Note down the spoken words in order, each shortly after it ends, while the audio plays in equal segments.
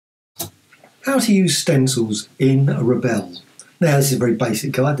How to use stencils in a Rebelle. Now, this is a very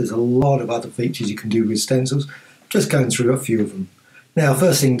basic guide. There's a lot of other features you can do with stencils. Just going through a few of them. Now,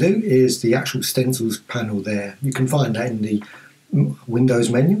 first thing to do is the actual stencils panel there. You can find that in the Windows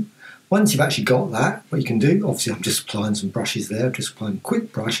menu. Once you've actually got that, what you can do, obviously I'm just applying some brushes there, just applying a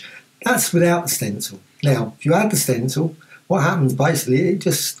quick brush. That's without the stencil. Now, if you add the stencil, what happens basically,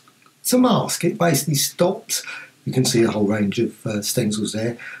 it's a mask. It basically stops. You can see a whole range of stencils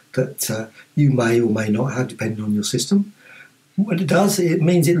there that you may or may not have depending on your system. What it does, it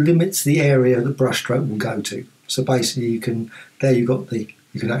means it limits the area the brushstroke will go to. So basically you can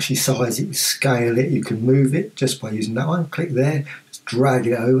actually size it, scale it, you can move it just by using that one. Click there, just drag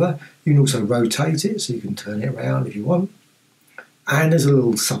it over. You can also rotate it, so you can turn it around if you want. And there's a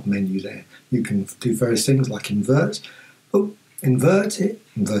little sub menu there. You can do various things like invert. Oh, invert it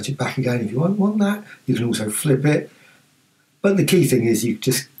back again if you want that. You can also flip it. But the key thing is you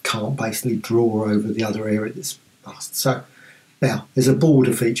just can't basically draw over the other area that's masked. So now there's a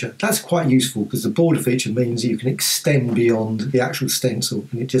border feature. That's quite useful because the border feature means you can extend beyond the actual stencil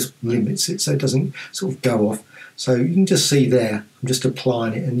and it just limits it so it doesn't sort of go off. So you can just see there, I'm just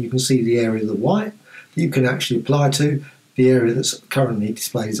applying it and you can see the area of the white that you can actually apply to. The area that's currently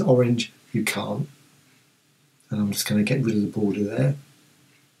displayed as orange, you can't. And I'm just going to get rid of the border there.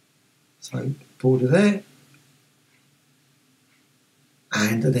 So border there.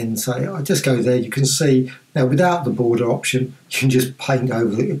 And then say, I just go there, you can see, now without the border option, you can just paint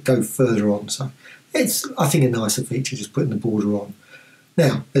over it, go further on. So it's, I think, a nicer feature, just putting the border on.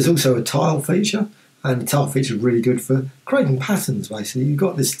 Now, there's also a tile feature, and the tile feature is really good for creating patterns, basically. You've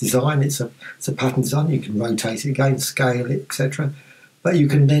got this design, it's a pattern design, you can rotate it again, scale it, etc. But you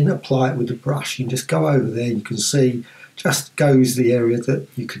can then apply it with a brush. You can just go over there, you can see, just goes the area that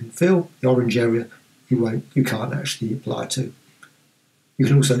you can fill, the orange area, you can't actually apply to. You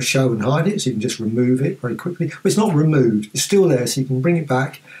can also show and hide it, so you can just remove it very quickly. But it's not removed, it's still there, so you can bring it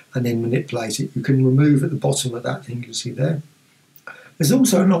back and then manipulate it. You can remove at the bottom of that thing you can see there. There's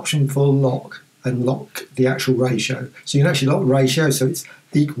also an option for lock and lock the actual ratio. So you can actually lock the ratio so it's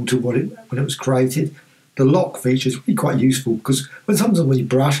equal to when it was created. The lock feature is really quite useful because sometimes when you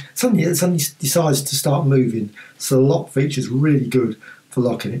brush, suddenly it decides to start moving. So the lock feature is really good for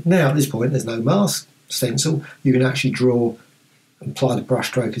locking it. Now at this point there's no mask, stencil, you can actually draw and apply the brush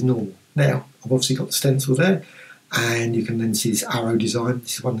stroke as normal. Now, I've obviously got the stencil there, and you can then see this arrow design.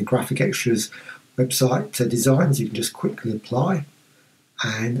 This is one of the Graphicxtras website designs. You can just quickly apply,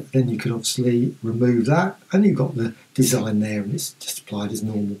 and then you can obviously remove that, and you've got the design there, and it's just applied as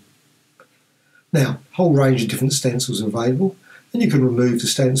normal. Now, a whole range of different stencils are available, and you can remove the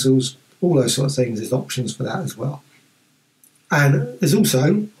stencils, all those sorts of things. There's options for that as well. And there's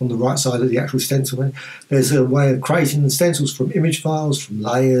also, on the right side of the actual stencil, there's a way of creating the stencils from image files, from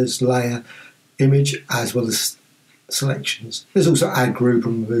layers, layer, image, as well as selections. There's also add group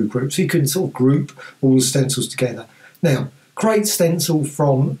and remove group, so you can sort of group all the stencils together. Now, create stencil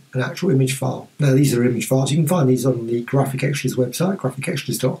from an actual image file. Now, these are image files. You can find these on the Graphicxtras website,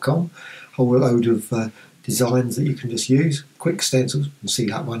 Graphicxtras.com. A whole load of designs that you can just use. Quick stencils, you can see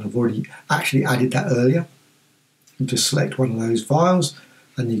that one. I've already actually added that earlier. You just select one of those files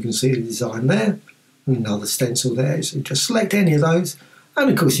and you can see the design there, and another stencil there, so just select any of those, and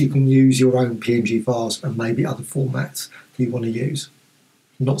of course you can use your own PNG files and maybe other formats that you want to use.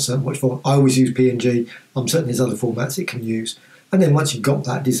 Not so much for, I always use PNG, I'm certain there's other formats it can use, and then once you've got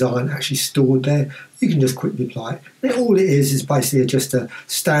that design actually stored there, you can just quickly apply it. And all it is basically just a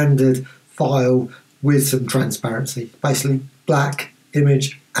standard file with some transparency, basically black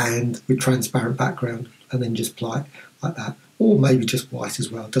image and with transparent background, and then just apply it like that, or maybe just white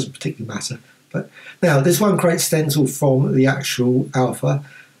as well, it doesn't particularly matter. But now this one creates stencil from the actual alpha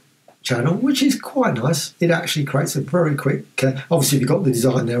channel, which is quite nice. It actually creates a very quick, obviously if you've got the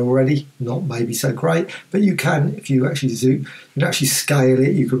design there already, not maybe so great, but you can, if you actually zoom, you can actually scale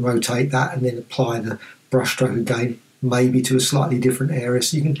it, you can rotate that and then apply the brush stroke again, maybe to a slightly different area,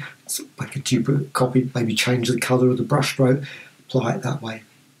 so you can make a duplicate copy, maybe change the colour of the brush stroke, apply it that way.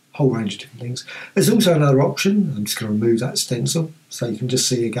 Whole range of different things. There's also another option. I'm just going to remove that stencil so you can just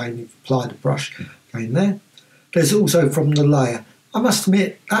see again you've applied the brush again there. There's also from the layer. I must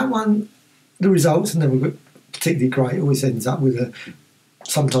admit that one, the results are never particularly great. It always ends up with a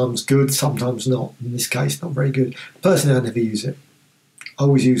sometimes good, sometimes not. In this case, not very good. Personally, I never use it. I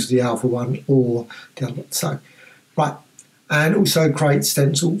always use the alpha one or the other one. So, right. And also create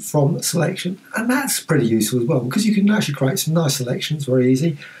stencil from selection, and that's pretty useful as well because you can actually create some nice selections very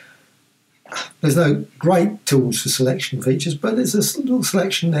easy. There's no great tools for selection features, but there's a little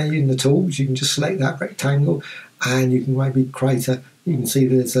selection there in the tools. You can just select that rectangle and you can maybe create a You can see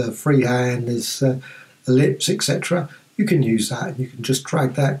there's a freehand, there's ellipse, etc. You can use that, and you can just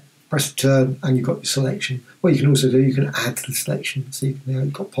drag that, press return, and you've got your selection. What you can also do, you can add to the selection. So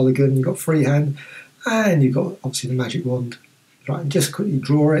you've got polygon, you've got freehand, and you've got obviously the magic wand. Right, and just quickly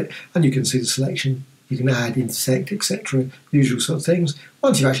draw it, and you can see the selection. You can add, intersect, etc. Usual sort of things.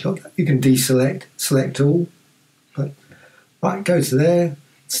 Once you've actually got that, you can deselect, select all. But right, go to there,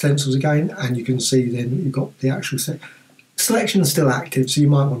 stencils again, and you can see then you've got the actual selection is still active, so you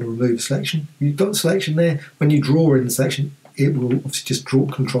might want to remove the selection. You've got the selection there. When you draw in the selection, it will obviously just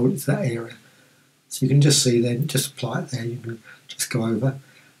control it to that area. So you can just see then, just apply it there. You can just go over.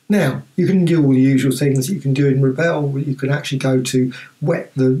 Now, you can do all the usual things that you can do in Rebelle, where you can actually go to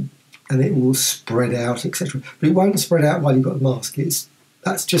wet them and it will spread out, etc. But it won't spread out while you've got the mask.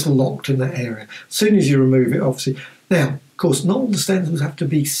 That's just locked in that area. As soon as you remove it, obviously. Now, of course, not all the stencils have to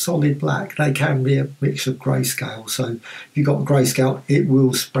be solid black. They can be a mix of grayscale. So if you've got grayscale, it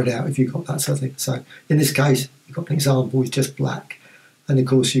will spread out if you've got that sort of thing. So in this case, you've got an example, it's just black. And of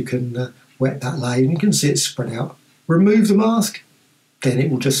course, you can wet that layer and you can see it spread out. Remove the mask, then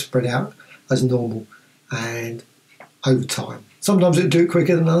it will just spread out as normal and over time. Sometimes it'll do it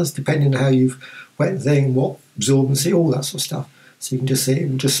quicker than others, depending on how you've wet the thing, what absorbency, all that sort of stuff. So you can just see it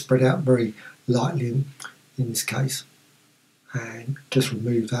will just spread out very lightly in this case. And just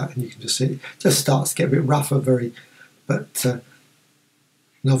remove that and you can just see it just starts to get a bit rougher, and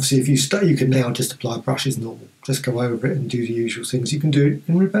obviously if you can now just apply brushes normal. Just go over it and do the usual things you can do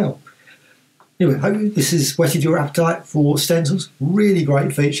in Rebelle. Anyway, hope this has whetted your appetite for stencils. Really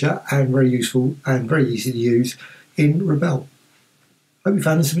great feature and very useful and very easy to use in Rebelle. Hope you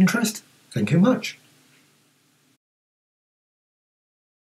found this of interest. Thank you very much.